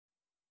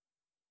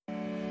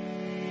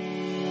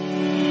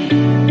I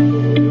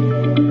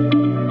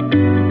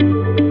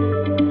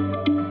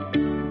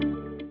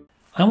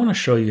want to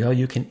show you how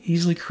you can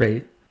easily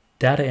create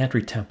data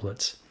entry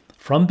templates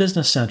from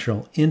Business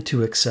Central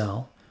into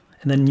Excel,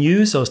 and then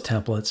use those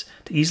templates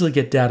to easily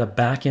get data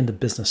back into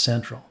Business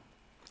Central.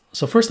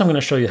 So first I'm going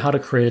to show you how to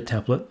create a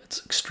template.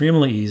 It's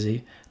extremely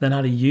easy. Then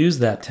how to use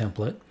that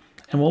template.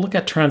 And we'll look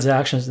at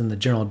transactions in the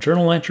general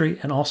journal entry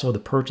and also the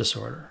purchase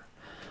order.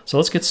 So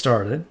let's get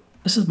started.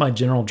 This is my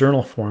general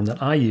journal form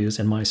that I use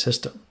in my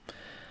system.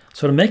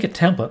 So to make a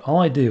template,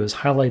 all I do is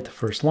highlight the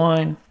first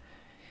line,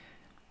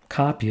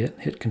 copy it,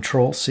 hit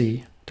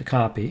Control-C to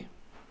copy,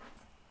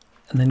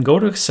 and then go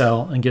to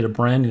Excel and get a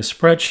brand new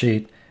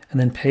spreadsheet and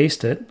then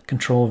paste it,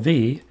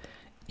 Control-V,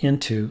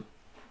 into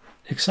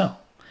Excel.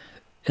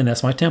 And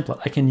that's my template.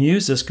 I can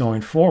use this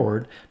going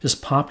forward,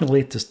 just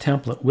populate this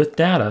template with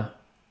data,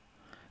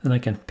 and I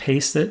can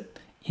paste it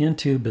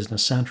into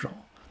Business Central.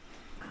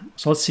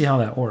 So let's see how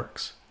that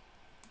works.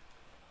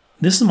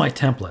 This is my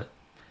template,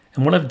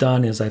 and what I've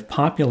done is I've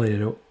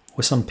populated it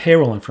with some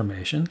payroll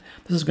information.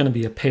 This is going to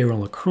be a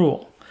payroll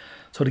accrual.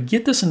 So to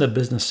get this into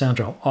Business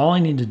Central, all I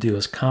need to do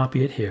is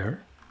copy it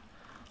here.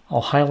 I'll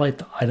highlight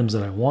the items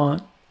that I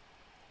want,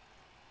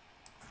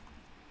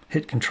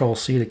 hit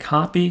Control-C to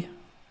copy,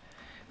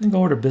 then go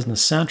over to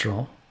Business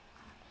Central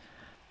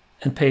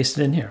and paste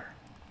it in here.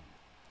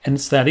 And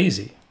it's that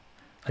easy.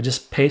 I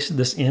just pasted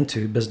this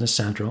into Business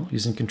Central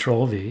using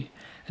Control-V,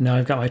 and now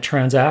I've got my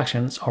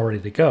transactions all ready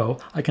to go.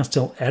 I can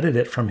still edit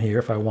it from here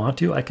if I want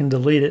to. I can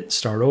delete it and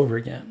start over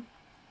again.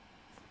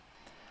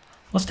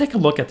 Let's take a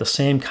look at the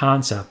same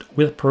concept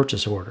with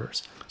purchase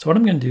orders. So what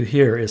I'm going to do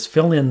here is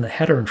fill in the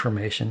header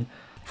information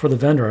for the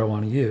vendor I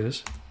want to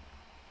use,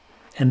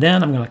 and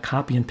then I'm going to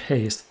copy and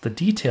paste the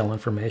detail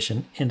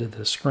information into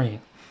this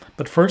screen.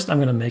 But first I'm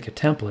going to make a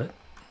template.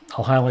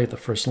 I'll highlight the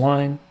first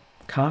line,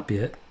 copy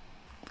it,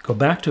 go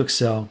back to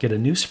Excel, get a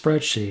new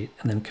spreadsheet,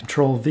 and then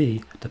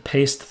Control-V to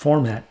paste the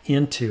format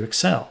into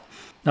Excel.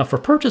 Now for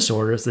purchase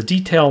orders, the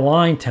detail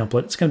line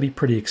template is going to be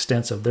pretty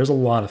extensive. There's a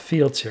lot of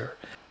fields here,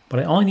 but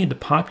I only need to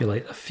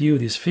populate a few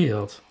of these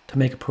fields to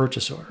make a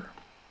purchase order.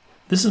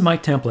 This is my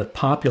template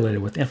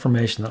populated with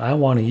information that I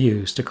want to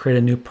use to create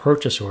a new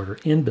purchase order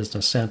in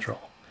Business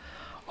Central.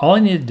 All I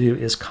need to do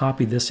is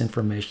copy this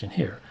information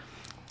here.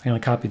 I'm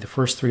going to copy the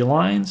first 3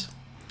 lines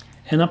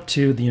and up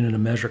to the unit of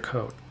measure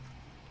code.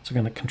 So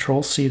I'm going to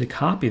Control-C to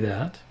copy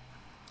that,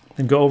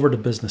 then go over to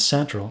Business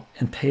Central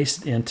and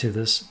paste it into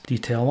this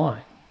detail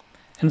line.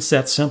 And it's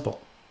that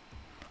simple.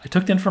 I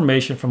took the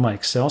information from my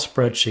Excel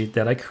spreadsheet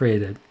that I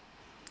created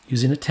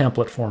using a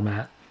template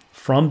format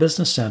from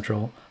Business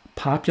Central,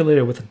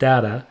 populated with the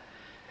data,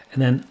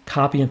 and then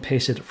copy and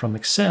pasted it from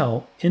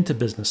Excel into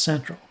Business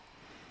Central.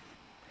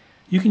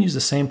 You can use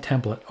the same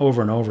template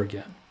over and over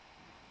again.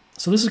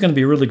 So this is going to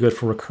be really good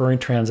for recurring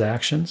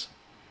transactions.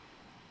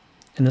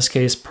 In this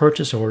case,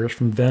 purchase orders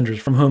from vendors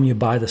from whom you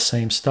buy the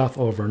same stuff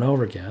over and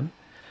over again.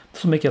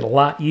 This will make it a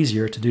lot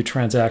easier to do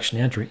transaction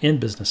entry in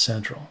Business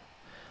Central.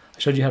 I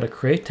showed you how to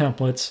create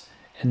templates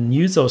and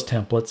use those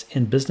templates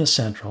in Business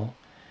Central.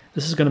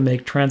 This is going to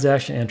make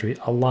transaction entry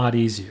a lot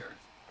easier.